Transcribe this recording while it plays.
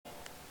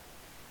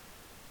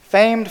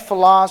Famed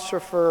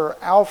philosopher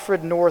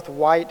Alfred North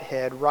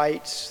Whitehead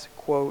writes,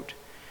 quote,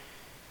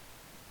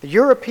 "The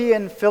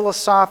European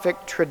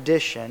philosophic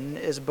tradition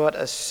is but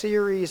a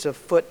series of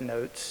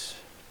footnotes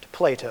to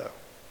Plato."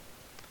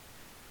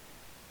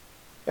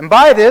 And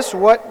by this,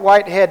 what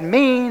Whitehead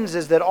means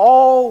is that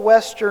all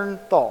Western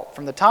thought,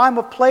 from the time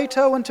of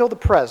Plato until the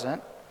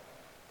present,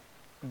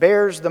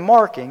 bears the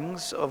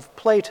markings of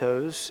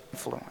Plato's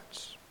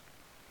influence.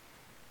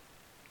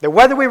 That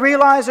whether we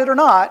realize it or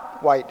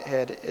not,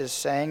 Whitehead is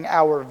saying,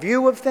 our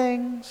view of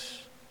things,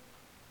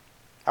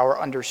 our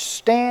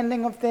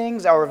understanding of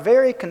things, our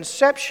very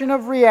conception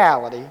of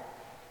reality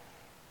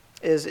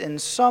is in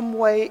some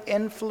way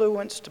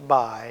influenced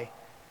by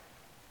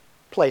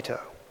Plato.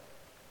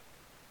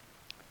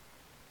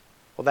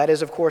 Well, that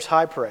is, of course,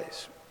 high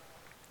praise.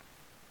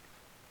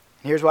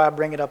 And here's why I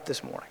bring it up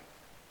this morning.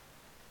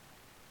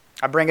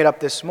 I bring it up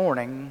this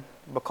morning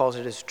because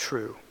it is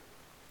true.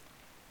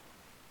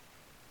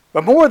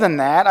 But more than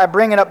that, I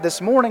bring it up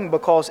this morning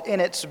because in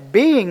its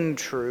being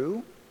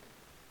true,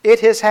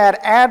 it has had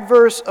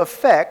adverse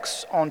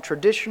effects on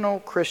traditional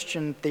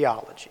Christian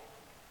theology.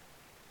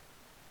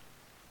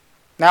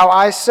 Now,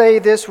 I say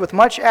this with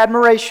much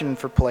admiration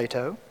for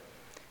Plato.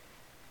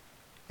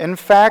 In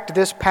fact,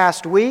 this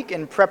past week,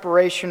 in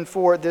preparation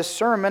for this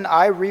sermon,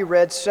 I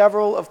reread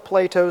several of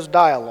Plato's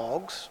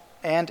dialogues,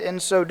 and in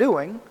so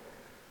doing,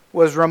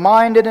 was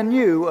reminded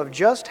anew of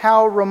just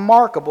how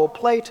remarkable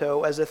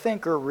Plato as a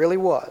thinker really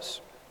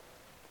was.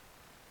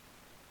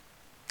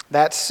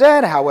 That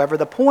said, however,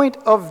 the point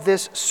of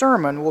this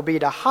sermon will be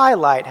to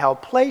highlight how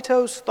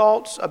Plato's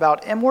thoughts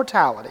about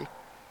immortality,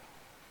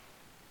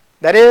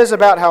 that is,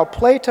 about how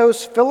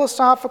Plato's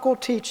philosophical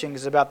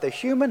teachings about the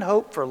human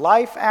hope for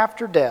life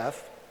after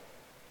death,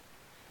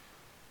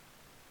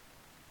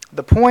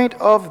 the point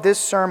of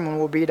this sermon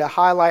will be to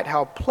highlight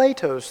how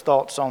Plato's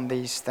thoughts on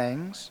these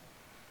things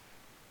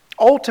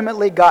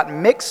ultimately got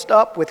mixed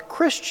up with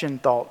Christian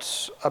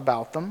thoughts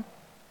about them,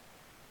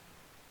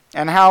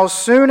 and how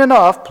soon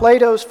enough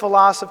Plato's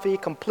philosophy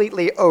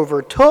completely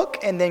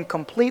overtook and then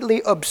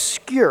completely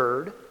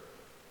obscured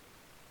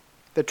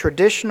the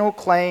traditional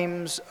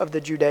claims of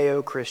the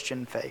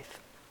Judeo-Christian faith.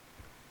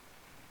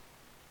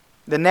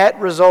 The net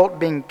result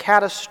being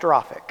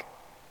catastrophic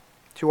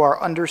to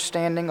our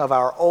understanding of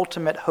our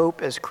ultimate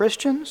hope as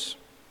Christians,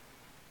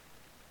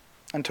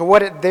 and to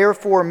what it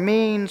therefore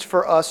means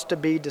for us to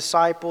be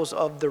disciples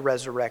of the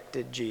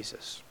resurrected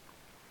Jesus.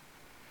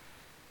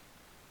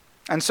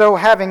 And so,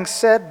 having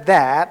said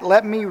that,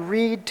 let me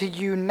read to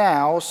you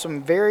now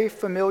some very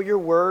familiar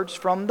words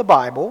from the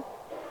Bible.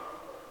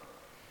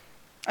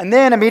 And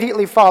then,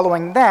 immediately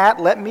following that,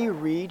 let me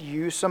read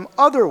you some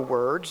other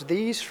words,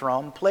 these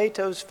from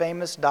Plato's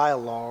famous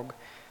dialogue,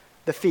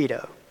 the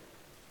Phaedo.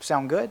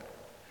 Sound good?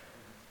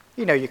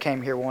 You know you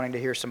came here wanting to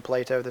hear some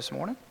Plato this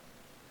morning.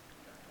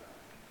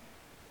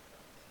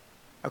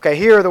 Okay,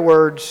 here are the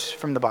words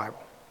from the Bible.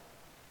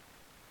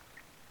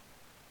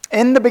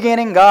 In the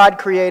beginning, God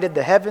created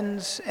the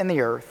heavens and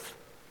the earth,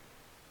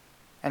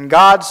 and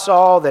God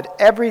saw that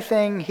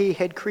everything He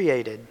had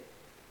created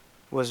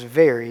was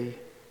very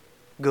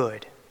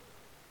good.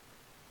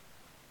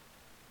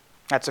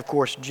 That's, of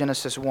course,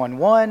 Genesis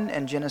 1:1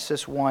 and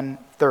Genesis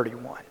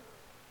 1:31.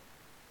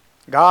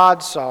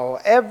 God saw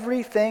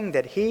everything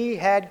that He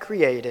had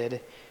created,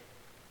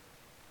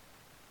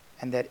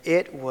 and that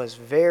it was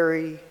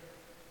very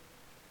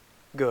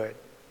good.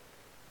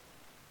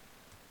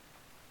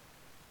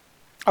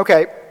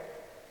 Okay,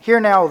 hear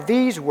now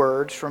these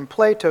words from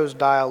Plato's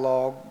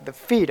dialogue, the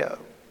Phaedo,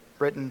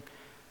 written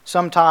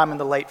sometime in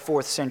the late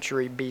 4th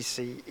century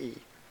BCE.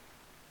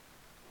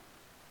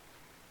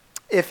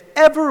 If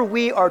ever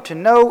we are to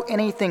know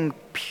anything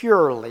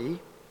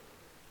purely,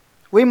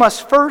 we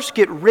must first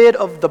get rid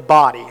of the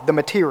body, the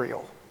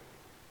material,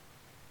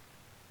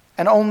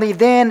 and only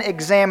then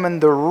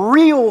examine the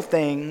real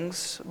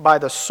things by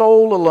the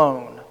soul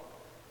alone.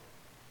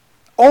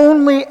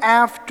 Only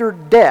after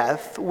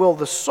death will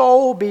the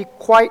soul be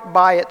quite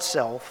by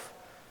itself,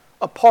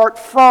 apart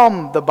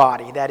from the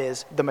body, that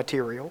is, the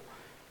material.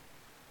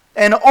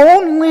 And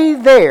only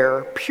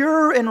there,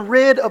 pure and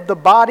rid of the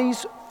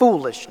body's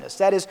foolishness,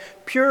 that is,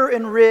 pure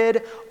and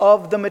rid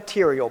of the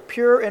material,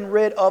 pure and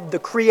rid of the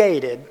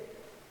created,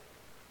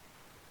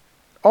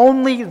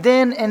 only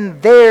then and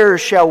there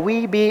shall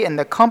we be in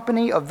the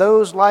company of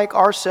those like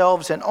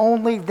ourselves, and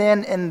only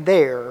then and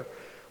there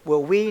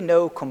will we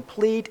know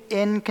complete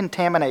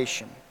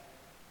incontamination.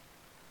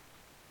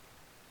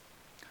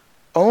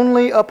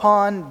 Only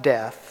upon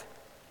death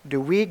do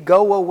we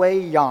go away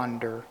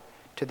yonder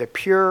to the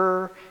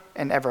pure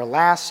and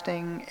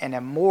everlasting and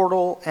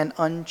immortal and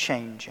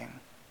unchanging.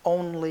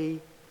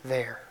 Only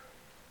there.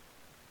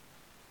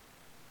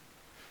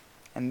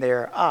 And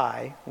there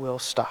I will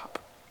stop.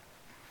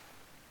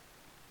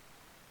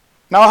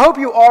 Now, I hope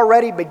you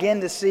already begin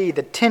to see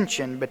the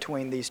tension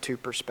between these two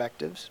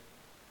perspectives.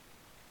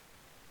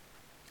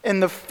 In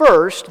the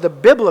first, the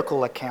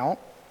biblical account,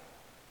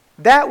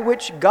 that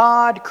which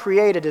God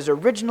created is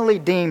originally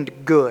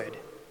deemed good.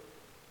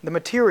 The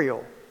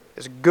material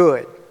is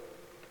good.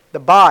 The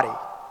body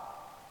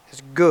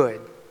is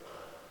good.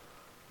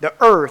 The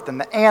earth and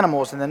the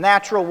animals and the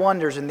natural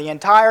wonders and the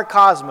entire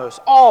cosmos,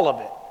 all of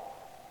it,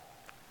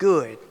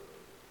 good.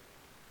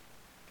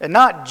 And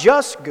not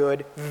just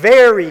good,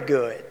 very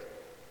good.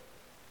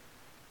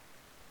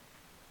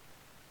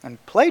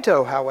 And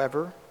Plato,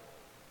 however,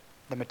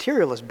 the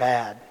material is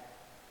bad.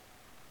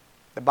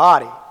 The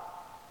body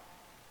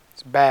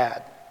is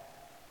bad.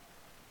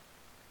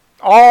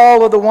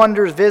 All of the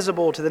wonders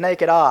visible to the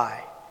naked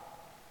eye,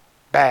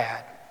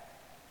 bad.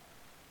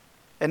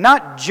 And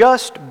not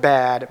just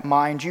bad,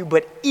 mind you,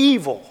 but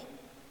evil.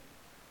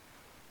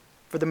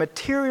 For the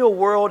material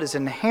world is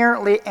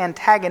inherently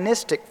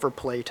antagonistic for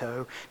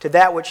Plato to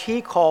that which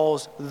he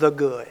calls the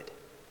good.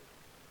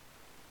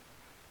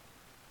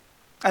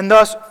 And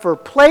thus, for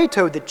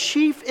Plato, the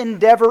chief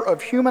endeavor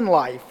of human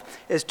life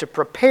is to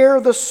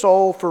prepare the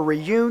soul for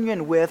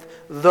reunion with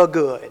the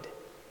good.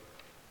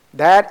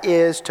 That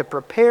is, to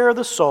prepare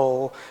the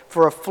soul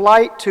for a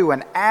flight to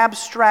an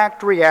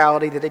abstract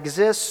reality that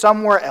exists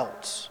somewhere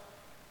else,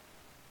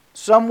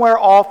 somewhere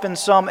off in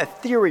some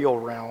ethereal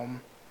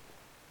realm,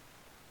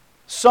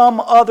 some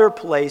other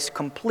place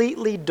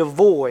completely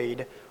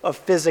devoid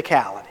of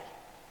physicality.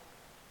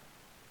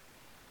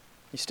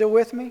 You still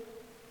with me?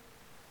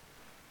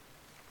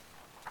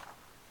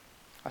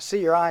 I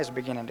see your eyes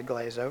beginning to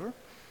glaze over.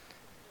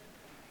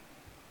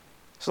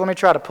 So let me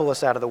try to pull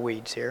us out of the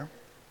weeds here.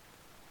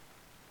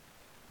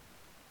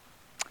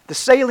 The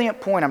salient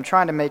point I'm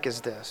trying to make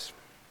is this.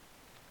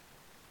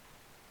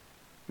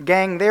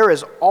 Gang, there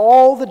is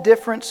all the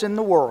difference in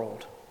the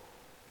world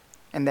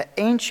in the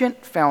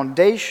ancient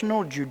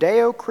foundational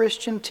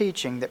Judeo-Christian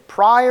teaching that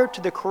prior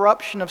to the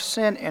corruption of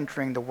sin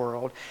entering the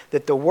world,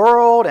 that the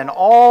world and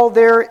all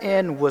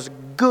therein was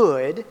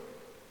good,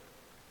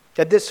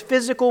 that this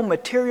physical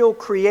material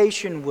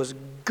creation was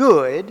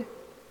good.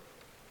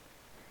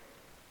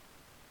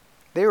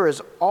 There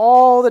is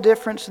all the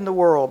difference in the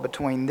world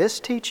between this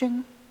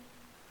teaching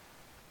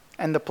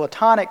and the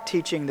Platonic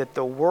teaching that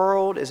the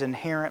world is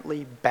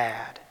inherently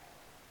bad.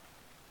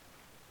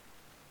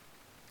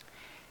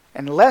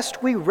 And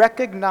lest we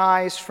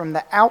recognize from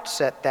the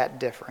outset that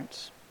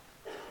difference,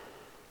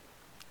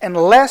 and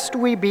lest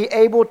we be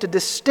able to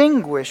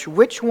distinguish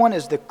which one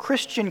is the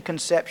Christian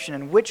conception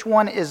and which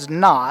one is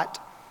not,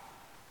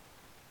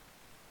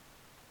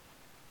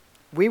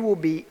 we will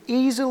be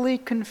easily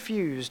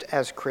confused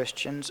as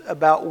Christians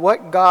about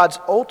what God's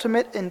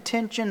ultimate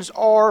intentions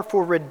are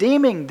for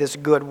redeeming this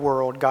good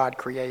world God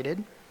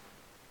created.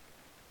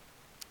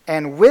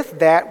 And with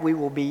that, we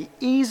will be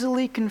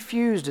easily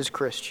confused as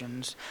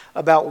Christians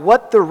about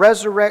what the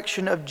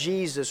resurrection of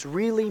Jesus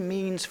really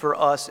means for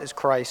us as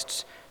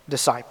Christ's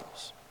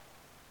disciples.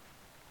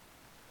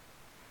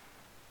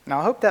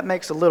 Now, I hope that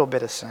makes a little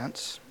bit of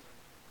sense.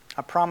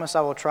 I promise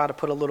I will try to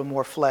put a little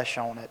more flesh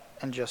on it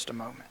in just a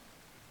moment.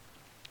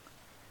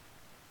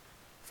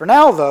 For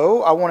now,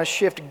 though, I want to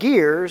shift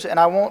gears and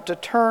I want to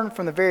turn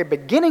from the very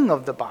beginning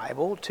of the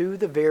Bible to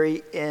the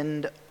very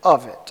end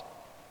of it.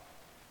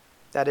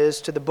 That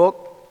is, to the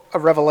book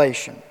of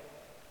Revelation.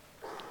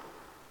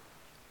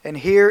 And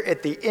here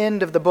at the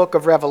end of the book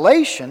of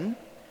Revelation,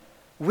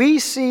 we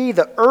see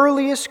the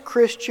earliest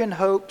Christian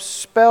hope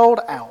spelled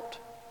out,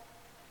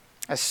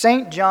 as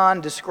St. John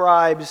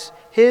describes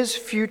his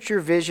future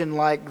vision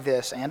like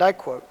this, and I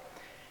quote,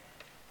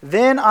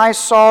 "Then I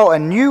saw a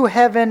new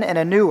heaven and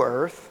a new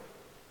earth,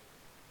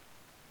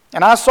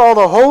 and I saw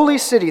the holy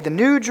city, the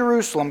new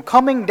Jerusalem,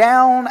 coming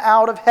down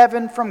out of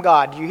heaven from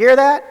God." Do you hear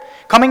that?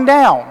 Coming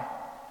down,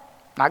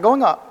 not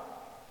going up.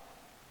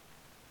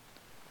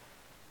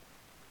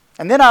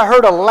 "And then I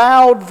heard a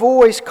loud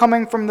voice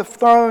coming from the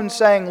throne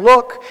saying,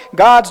 'Look,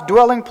 God's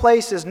dwelling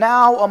place is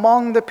now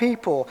among the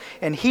people,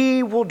 and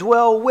He will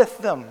dwell with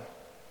them.'"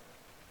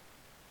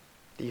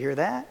 Do you hear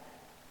that?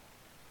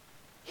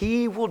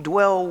 He will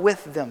dwell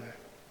with them,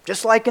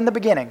 just like in the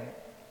beginning.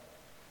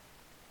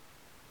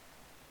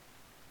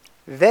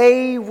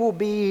 They will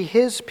be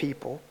His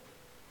people,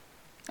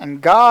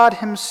 and God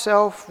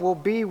Himself will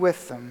be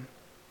with them,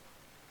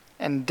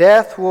 and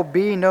death will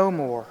be no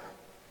more.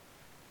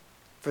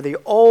 For the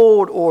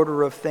old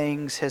order of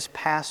things has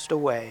passed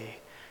away.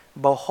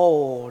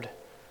 Behold,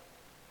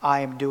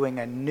 I am doing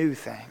a new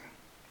thing.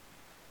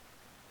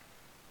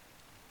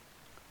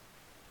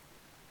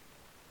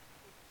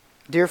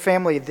 Dear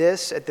family,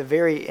 this at the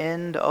very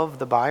end of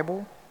the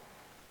Bible,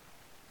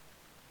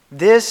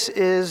 this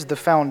is the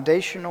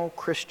foundational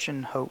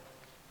Christian hope.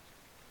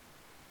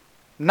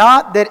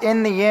 Not that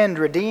in the end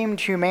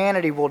redeemed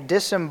humanity will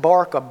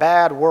disembark a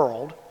bad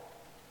world,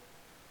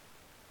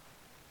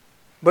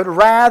 but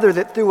rather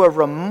that through a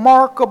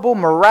remarkable,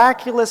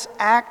 miraculous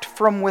act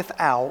from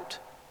without,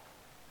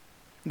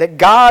 that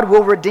God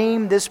will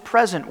redeem this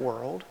present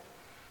world,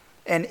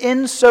 and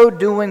in so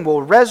doing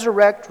will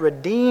resurrect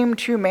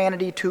redeemed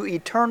humanity to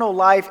eternal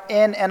life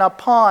in and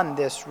upon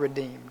this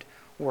redeemed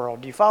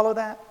world. Do you follow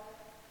that?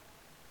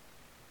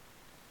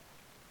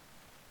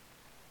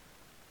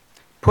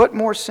 Put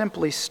more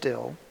simply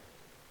still,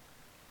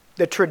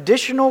 the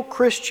traditional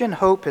Christian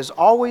hope has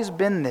always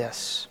been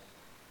this: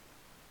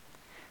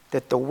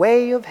 that the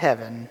way of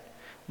heaven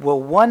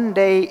will one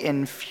day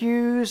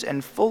infuse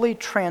and fully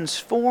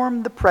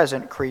transform the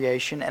present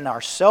creation and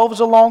ourselves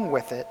along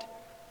with it,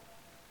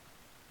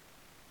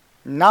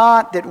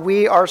 not that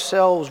we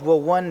ourselves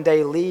will one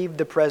day leave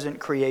the present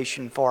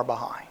creation far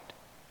behind.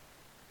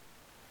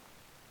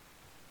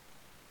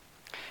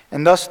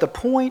 And thus the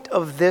point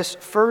of this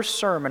first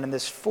sermon in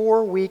this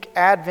 4-week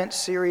Advent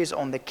series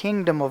on the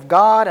kingdom of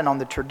God and on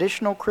the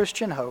traditional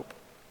Christian hope,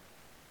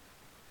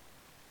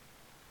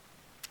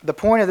 the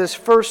point of this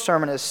first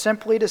sermon is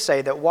simply to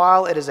say that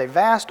while it is a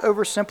vast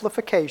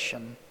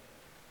oversimplification,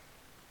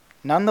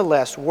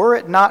 nonetheless, were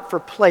it not for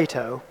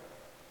Plato,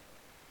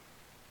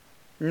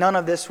 none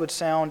of this would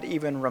sound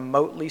even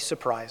remotely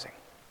surprising.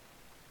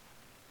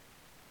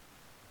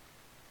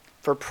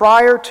 For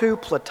prior to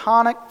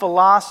Platonic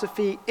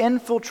philosophy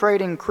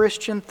infiltrating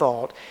Christian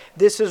thought,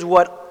 this is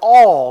what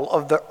all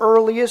of the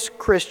earliest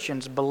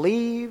Christians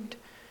believed,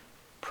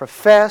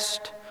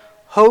 professed,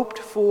 hoped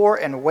for,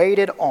 and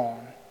waited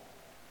on.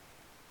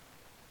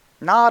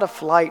 Not a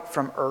flight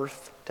from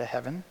earth to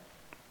heaven.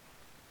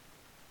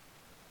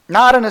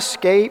 Not an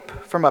escape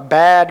from a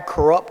bad,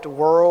 corrupt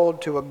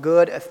world to a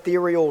good,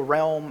 ethereal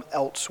realm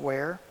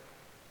elsewhere.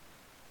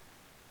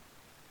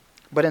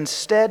 But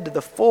instead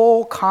the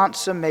full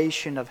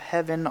consummation of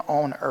heaven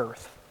on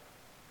earth.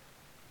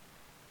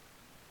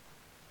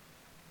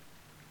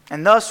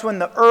 And thus when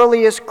the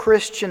earliest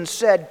Christians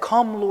said,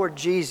 "Come, Lord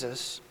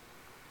Jesus,"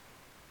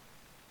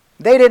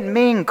 they didn't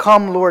mean,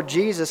 "Come, Lord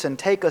Jesus, and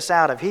take us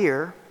out of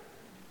here."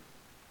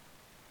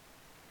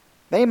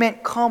 They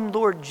meant, "Come,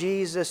 Lord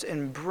Jesus,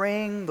 and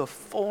bring the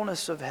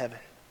fullness of heaven."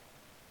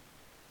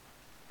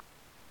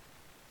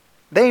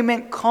 They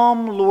meant,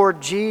 "Come,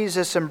 Lord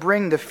Jesus, and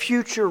bring the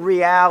future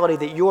reality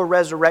that your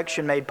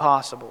resurrection made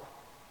possible."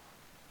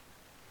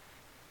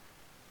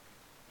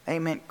 They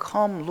meant,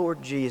 "Come,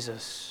 Lord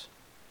Jesus,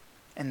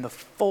 in the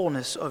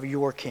fullness of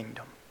your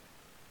kingdom."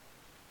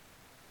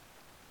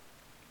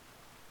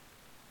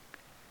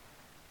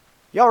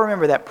 Y'all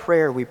remember that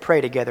prayer we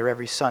pray together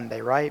every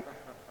Sunday, right?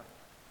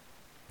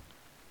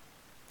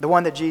 The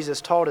one that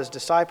Jesus taught his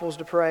disciples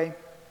to pray.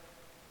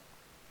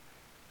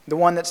 The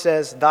one that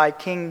says, "Thy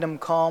kingdom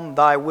come,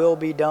 thy will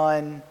be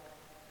done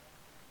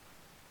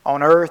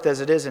on earth as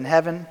it is in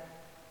heaven."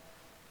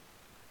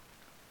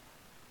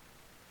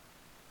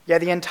 Yeah,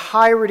 the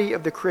entirety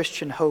of the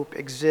Christian hope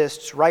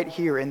exists right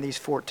here in these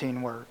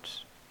 14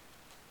 words.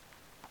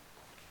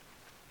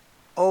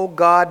 Oh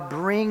God,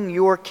 bring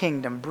your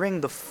kingdom, bring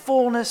the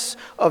fullness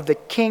of the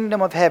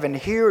kingdom of heaven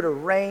here to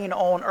reign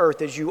on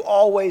earth as you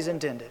always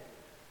intended.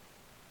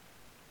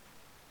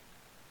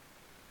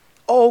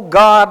 Oh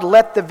God,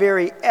 let the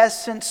very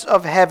essence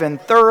of heaven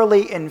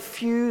thoroughly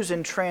infuse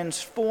and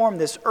transform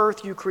this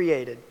earth you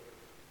created.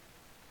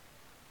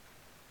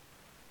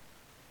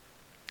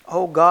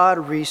 Oh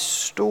God,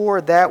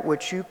 restore that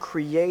which you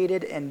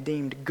created and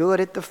deemed good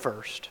at the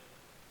first.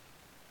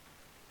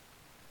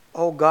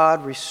 Oh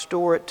God,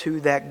 restore it to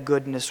that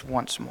goodness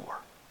once more.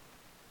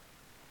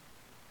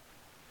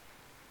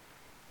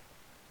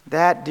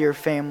 That, dear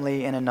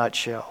family, in a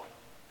nutshell,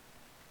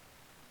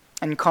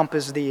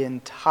 encompasses the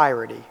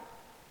entirety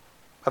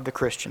of the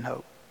Christian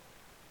hope.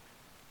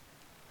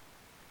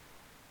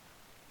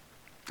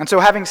 And so,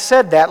 having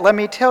said that, let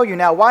me tell you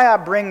now why I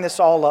bring this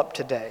all up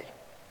today.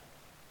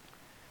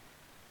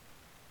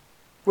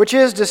 Which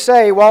is to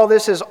say, while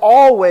this is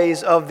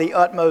always of the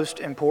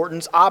utmost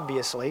importance,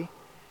 obviously,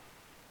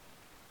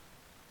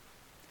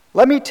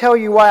 let me tell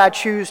you why I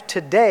choose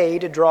today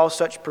to draw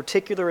such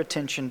particular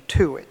attention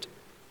to it.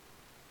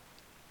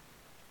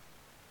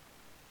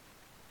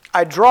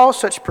 I draw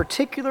such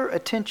particular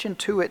attention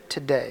to it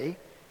today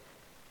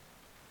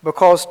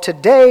because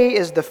today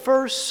is the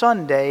first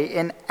Sunday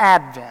in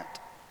Advent,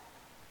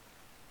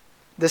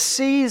 the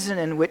season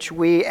in which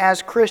we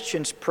as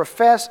Christians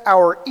profess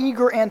our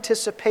eager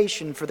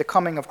anticipation for the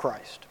coming of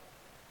Christ.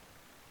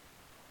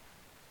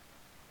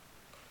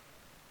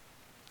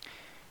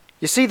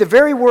 You see, the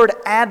very word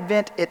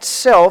Advent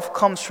itself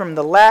comes from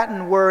the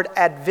Latin word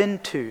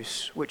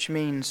adventus, which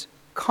means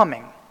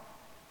coming.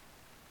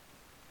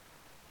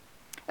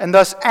 And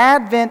thus,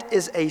 Advent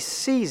is a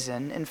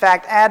season, in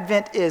fact,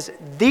 Advent is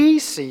the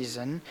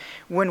season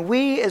when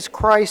we as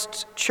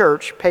Christ's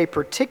church pay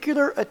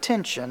particular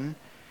attention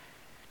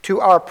to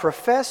our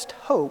professed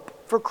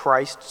hope for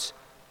Christ's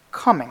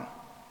coming.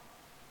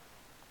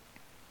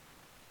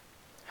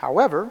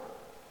 However,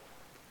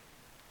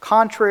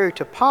 contrary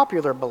to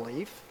popular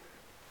belief,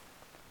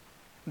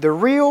 the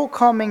real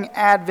coming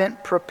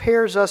Advent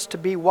prepares us to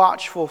be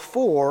watchful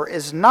for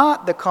is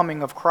not the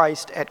coming of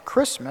Christ at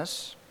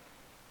Christmas,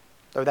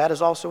 though that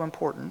is also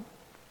important,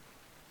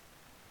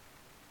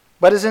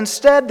 but is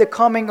instead the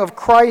coming of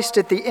Christ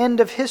at the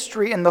end of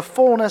history in the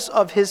fullness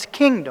of his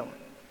kingdom,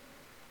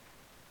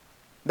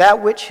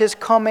 that which his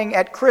coming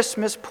at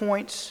Christmas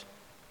points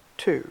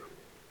to.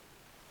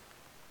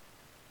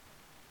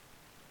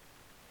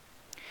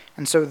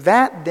 And so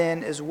that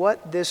then is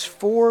what this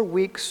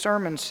 4-week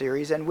sermon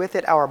series, and with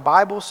it our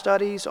Bible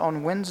studies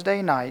on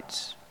Wednesday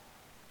nights,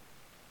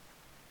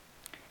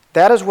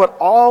 that is what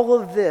all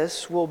of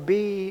this will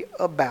be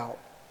about.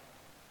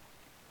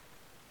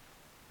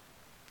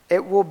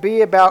 it will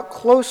be about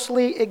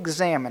closely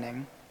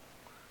examining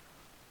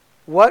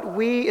what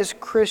we as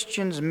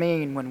Christians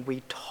mean when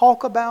we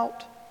talk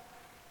about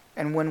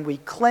and when we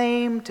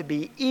claim to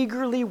be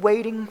eagerly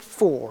waiting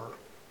for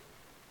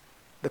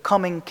the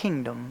coming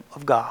kingdom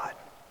of God.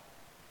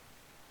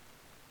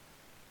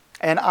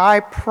 And I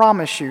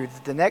promise you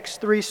that the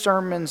next 3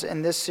 sermons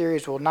in this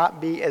series will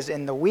not be as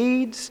in the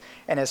weeds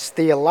and as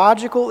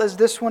theological as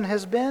this one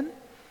has been.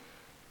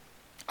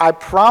 I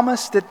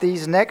promise that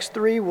these next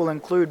 3 will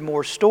include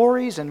more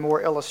stories and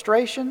more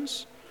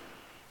illustrations.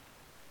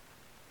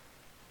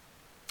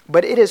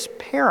 But it is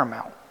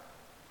paramount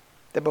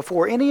that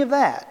before any of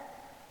that,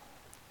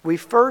 we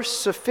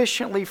first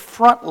sufficiently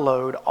front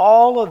load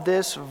all of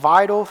this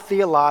vital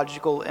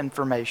theological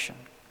information.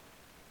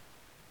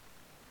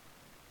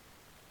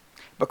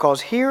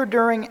 Because here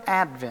during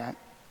Advent,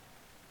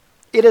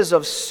 it is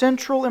of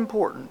central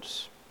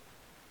importance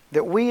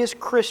that we as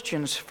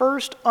Christians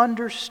first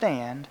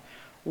understand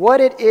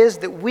what it is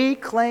that we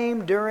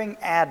claim during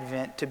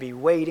Advent to be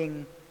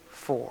waiting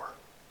for.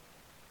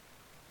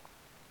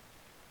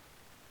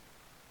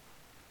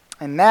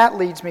 And that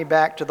leads me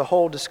back to the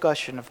whole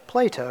discussion of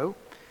Plato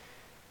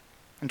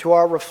and to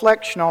our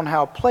reflection on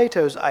how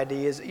Plato's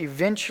ideas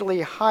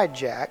eventually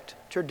hijacked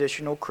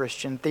traditional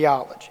Christian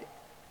theology.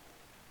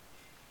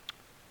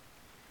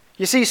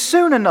 You see,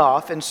 soon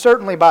enough, and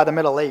certainly by the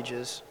Middle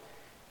Ages,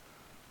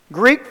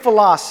 Greek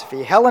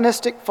philosophy,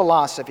 Hellenistic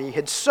philosophy,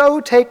 had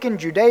so taken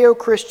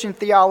Judeo-Christian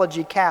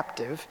theology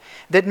captive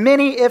that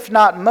many, if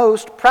not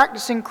most,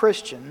 practicing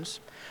Christians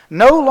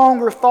no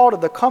longer thought of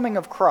the coming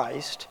of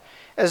Christ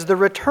as the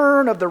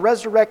return of the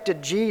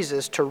resurrected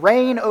Jesus to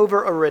reign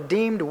over a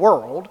redeemed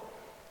world,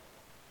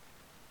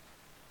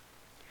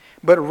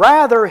 but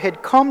rather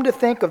had come to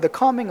think of the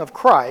coming of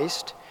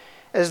Christ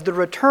as the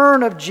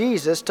return of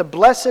Jesus to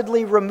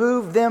blessedly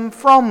remove them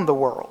from the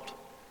world.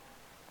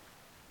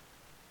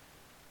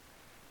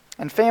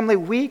 And family,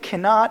 we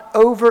cannot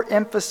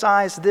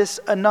overemphasize this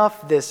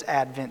enough this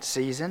Advent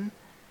season.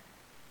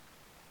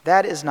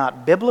 That is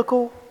not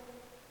biblical.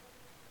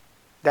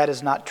 That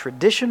is not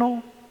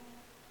traditional.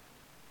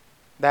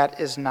 That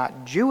is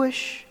not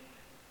Jewish.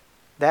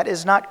 That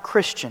is not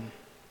Christian.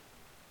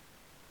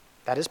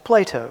 That is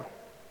Plato.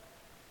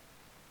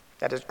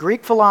 That is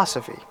Greek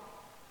philosophy.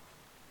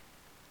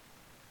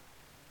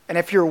 And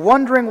if you're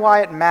wondering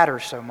why it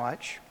matters so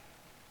much,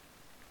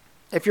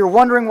 if you're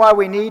wondering why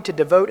we need to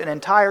devote an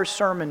entire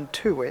sermon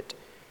to it,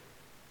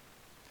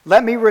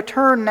 let me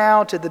return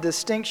now to the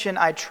distinction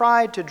I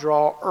tried to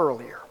draw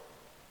earlier.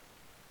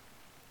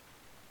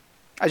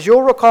 As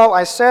you'll recall,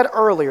 I said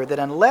earlier that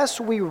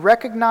unless we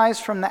recognize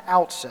from the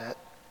outset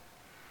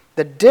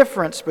the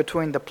difference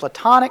between the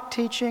Platonic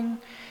teaching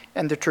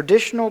and the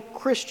traditional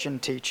Christian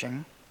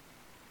teaching,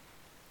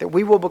 that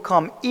we will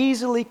become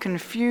easily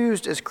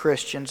confused as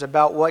Christians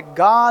about what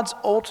God's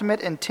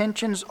ultimate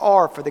intentions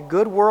are for the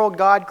good world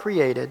God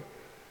created,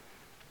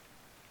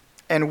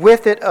 and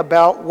with it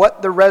about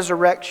what the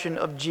resurrection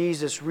of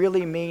Jesus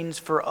really means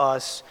for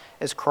us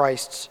as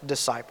Christ's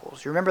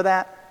disciples. You remember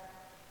that?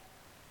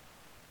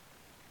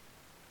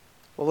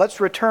 Well, let's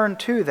return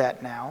to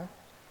that now,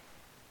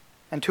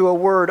 and to a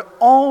word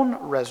on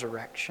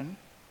resurrection,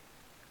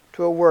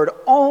 to a word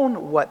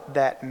on what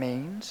that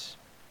means,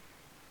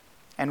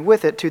 and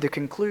with it to the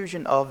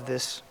conclusion of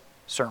this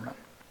sermon.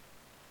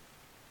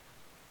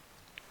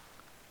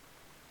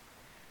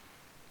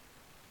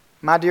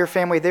 My dear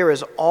family, there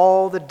is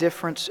all the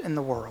difference in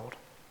the world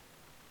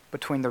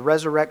between the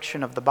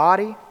resurrection of the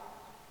body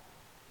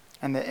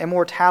and the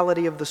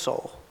immortality of the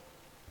soul.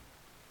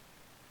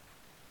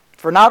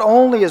 For not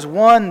only is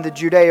one the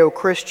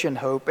Judeo-Christian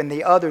hope and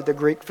the other the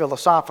Greek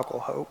philosophical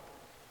hope,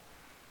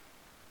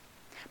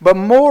 but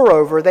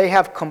moreover, they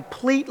have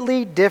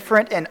completely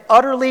different and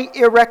utterly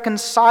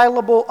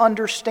irreconcilable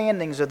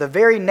understandings of the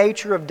very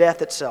nature of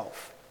death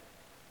itself.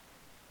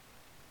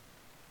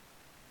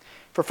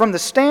 For from the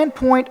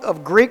standpoint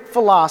of Greek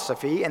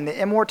philosophy and the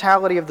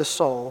immortality of the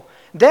soul,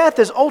 death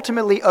is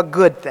ultimately a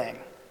good thing.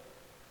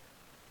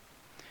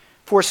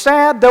 For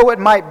sad though it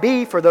might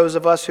be for those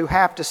of us who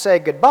have to say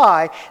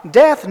goodbye,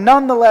 death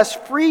nonetheless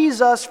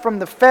frees us from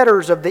the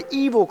fetters of the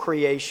evil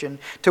creation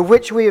to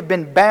which we have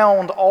been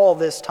bound all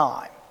this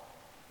time.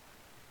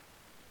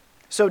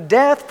 So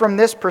death, from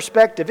this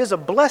perspective, is a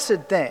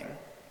blessed thing.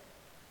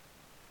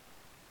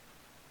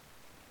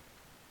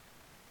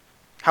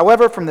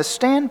 However, from the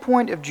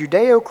standpoint of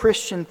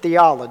Judeo-Christian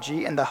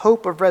theology and the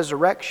hope of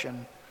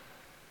resurrection,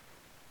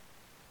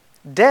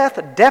 death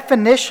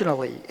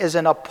definitionally is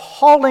an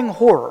appalling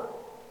horror.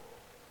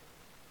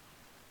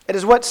 It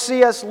is what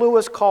C.S.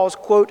 Lewis calls,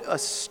 quote, a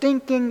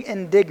stinking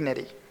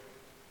indignity.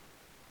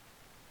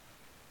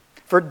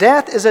 For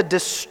death is a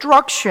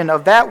destruction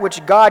of that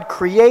which God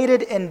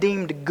created and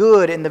deemed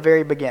good in the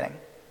very beginning.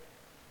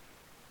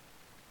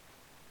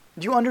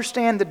 Do you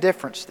understand the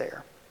difference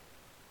there?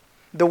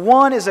 The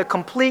one is a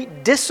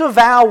complete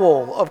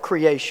disavowal of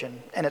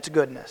creation and its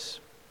goodness.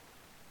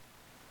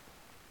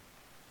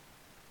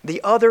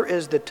 The other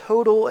is the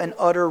total and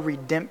utter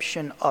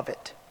redemption of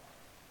it.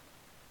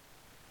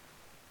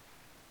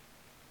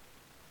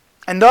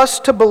 And thus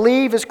to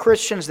believe as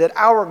Christians that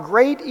our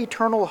great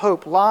eternal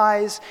hope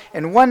lies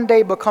in one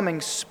day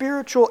becoming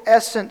spiritual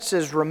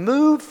essences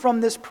removed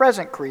from this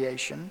present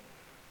creation,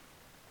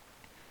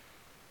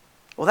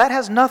 well, that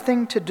has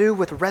nothing to do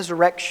with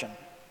resurrection.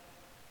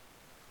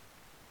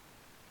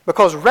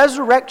 Because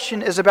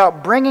resurrection is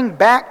about bringing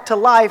back to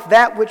life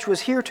that which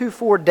was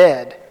heretofore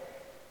dead.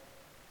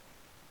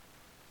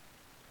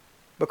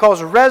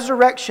 Because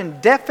resurrection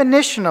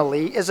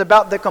definitionally is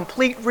about the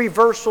complete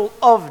reversal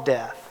of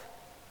death.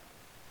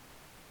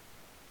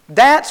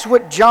 That's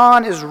what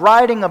John is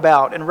writing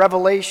about in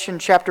Revelation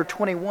chapter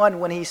 21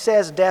 when he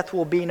says death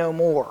will be no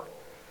more.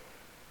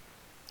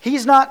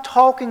 He's not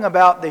talking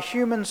about the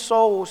human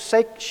soul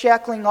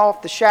shackling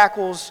off the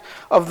shackles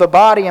of the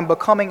body and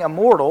becoming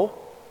immortal.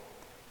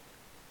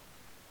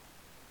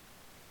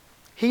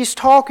 He's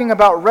talking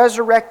about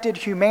resurrected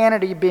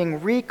humanity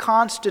being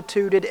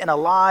reconstituted and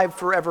alive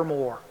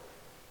forevermore.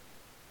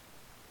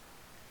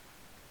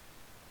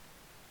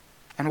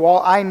 And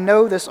while I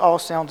know this all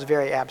sounds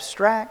very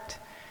abstract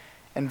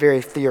and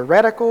very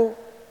theoretical,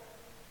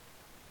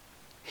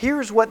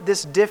 here's what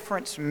this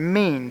difference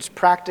means,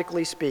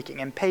 practically speaking,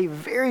 and pay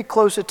very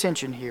close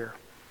attention here,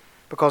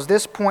 because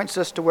this points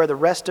us to where the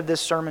rest of this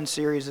sermon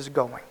series is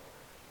going.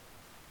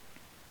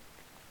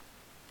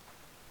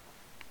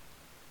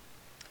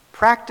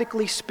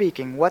 Practically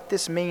speaking, what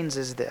this means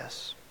is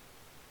this.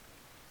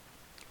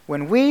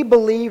 When we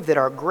believe that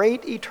our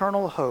great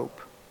eternal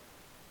hope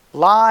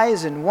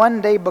lies in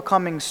one day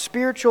becoming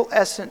spiritual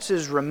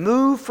essences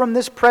removed from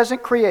this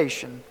present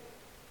creation,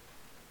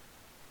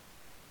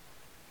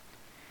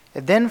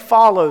 it then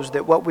follows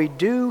that what we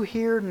do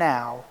here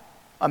now,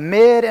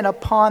 amid and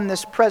upon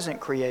this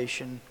present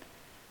creation,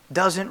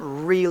 doesn't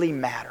really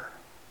matter.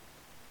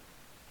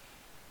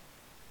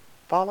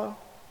 Follow?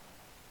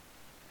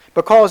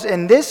 Because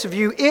in this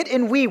view, it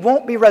and we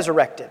won't be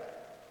resurrected.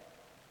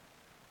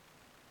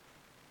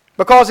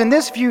 Because in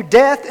this view,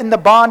 death and the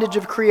bondage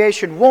of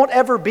creation won't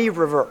ever be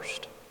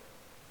reversed.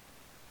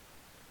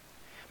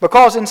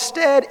 Because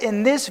instead,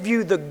 in this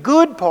view, the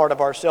good part of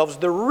ourselves,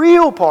 the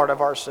real part of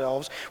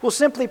ourselves, will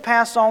simply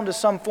pass on to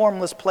some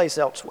formless place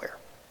elsewhere.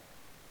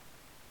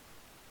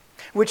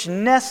 Which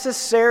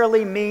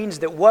necessarily means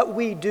that what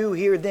we do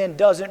here then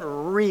doesn't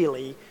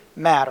really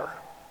matter.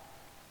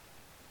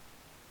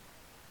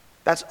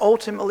 That's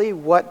ultimately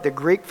what the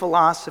Greek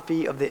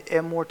philosophy of the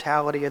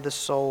immortality of the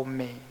soul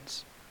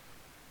means.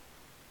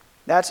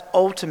 That's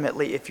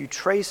ultimately, if you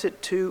trace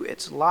it to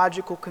its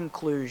logical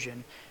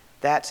conclusion,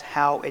 that's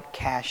how it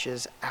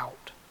cashes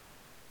out.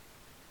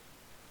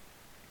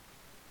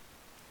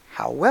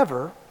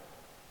 However,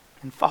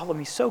 and follow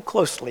me so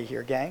closely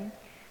here, gang.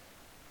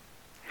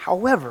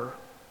 However,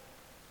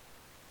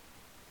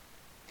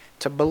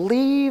 to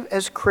believe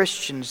as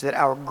Christians that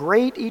our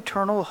great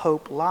eternal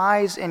hope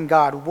lies in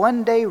God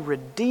one day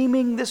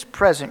redeeming this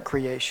present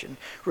creation,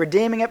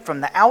 redeeming it from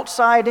the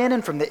outside in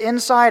and from the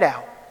inside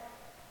out,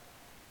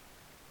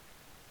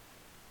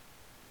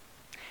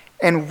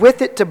 and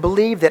with it to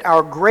believe that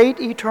our great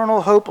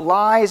eternal hope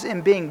lies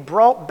in being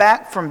brought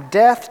back from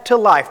death to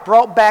life,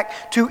 brought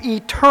back to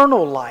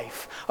eternal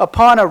life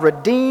upon a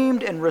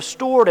redeemed and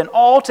restored and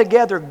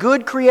altogether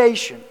good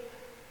creation.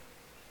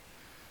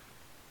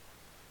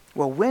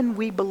 Well, when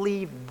we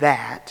believe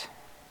that,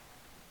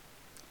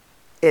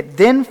 it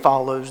then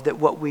follows that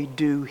what we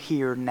do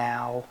here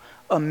now,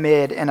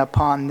 amid and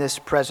upon this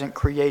present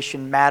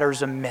creation,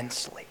 matters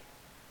immensely.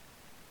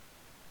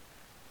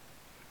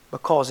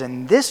 Because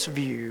in this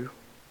view,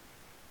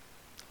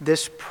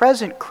 this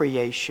present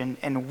creation,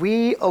 and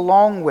we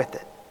along with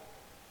it,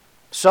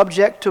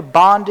 subject to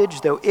bondage,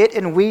 though it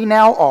and we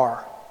now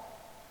are,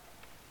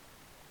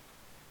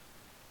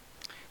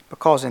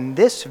 because in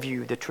this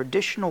view, the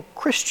traditional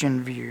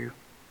Christian view,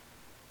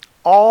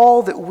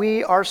 all that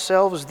we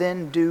ourselves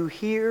then do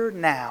here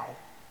now,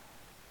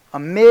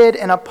 amid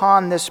and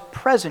upon this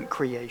present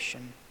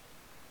creation,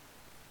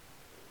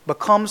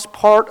 becomes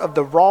part of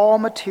the raw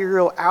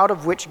material out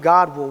of which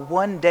God will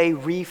one day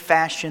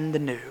refashion the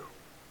new.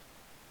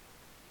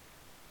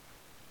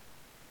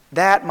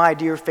 That, my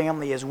dear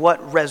family, is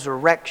what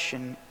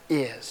resurrection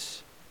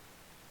is.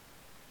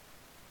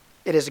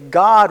 It is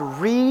God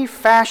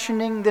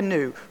refashioning the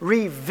new,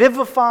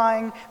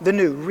 revivifying the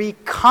new,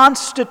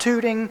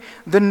 reconstituting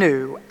the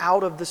new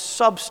out of the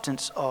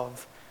substance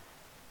of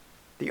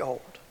the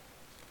old.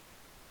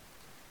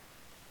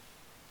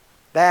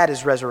 That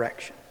is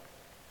resurrection.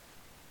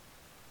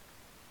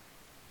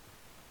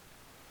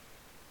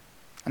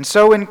 And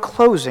so in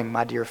closing,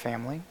 my dear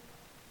family,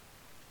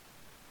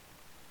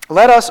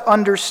 let us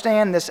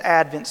understand this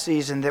Advent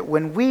season that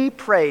when we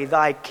pray,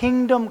 "Thy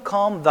kingdom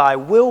come, thy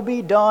will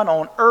be done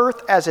on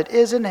earth as it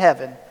is in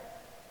heaven,"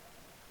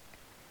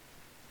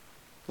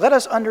 let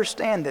us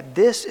understand that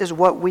this is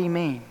what we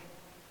mean.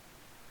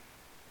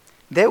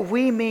 That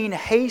we mean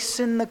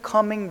hasten the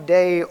coming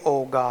day,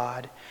 O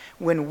God,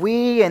 when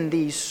we in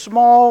these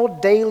small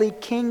daily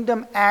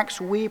kingdom acts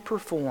we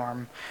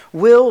perform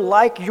will,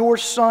 like your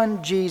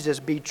Son Jesus,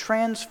 be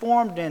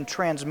transformed and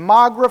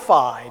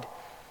transmogrified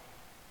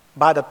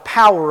by the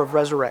power of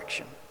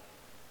resurrection.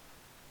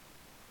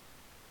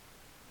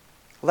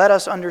 let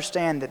us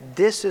understand that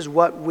this is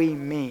what we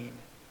mean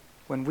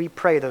when we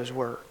pray those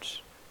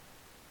words.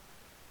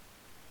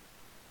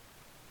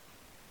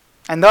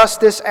 And thus,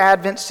 this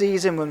Advent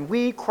season, when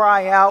we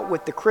cry out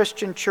with the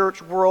Christian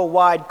church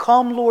worldwide,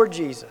 "Come, Lord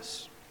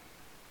Jesus,"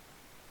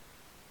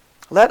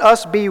 let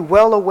us be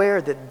well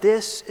aware that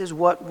this is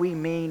what we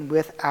mean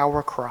with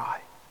our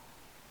cry.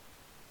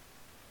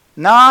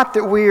 Not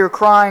that we are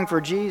crying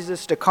for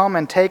Jesus to come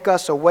and take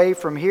us away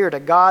from here to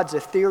God's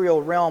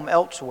ethereal realm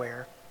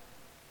elsewhere.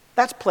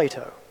 That's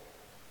Plato.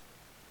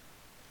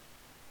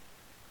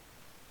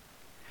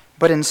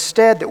 But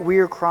instead that we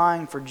are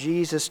crying for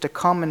Jesus to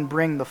come and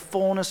bring the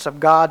fullness of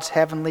God's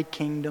heavenly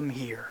kingdom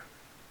here.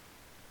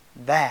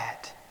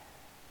 That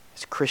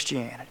is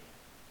Christianity.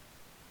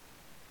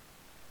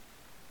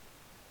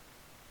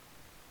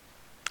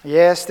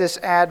 Yes, this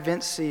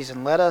Advent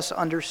season, let us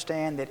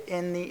understand that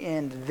in the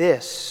end,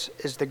 this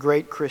is the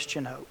great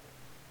Christian hope.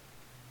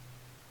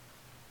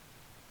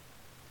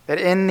 That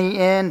in the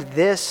end,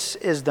 this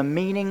is the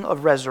meaning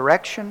of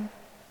resurrection.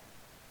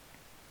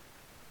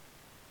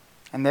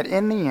 And that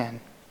in the end,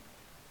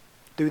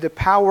 through the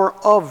power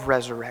of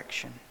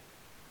resurrection,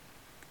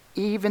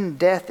 even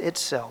death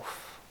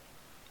itself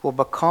will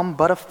become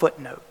but a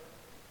footnote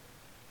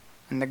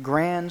in the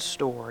grand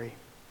story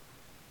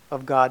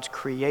of God's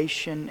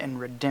creation and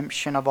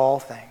redemption of all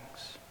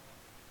things.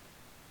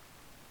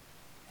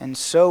 And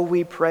so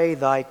we pray,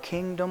 "Thy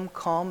kingdom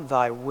come,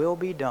 thy will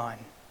be done,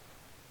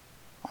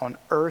 on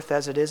earth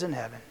as it is in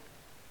heaven."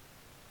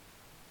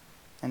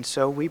 And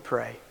so we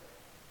pray,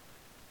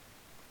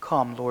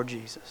 "Come, Lord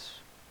Jesus."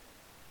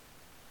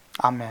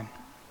 Amen.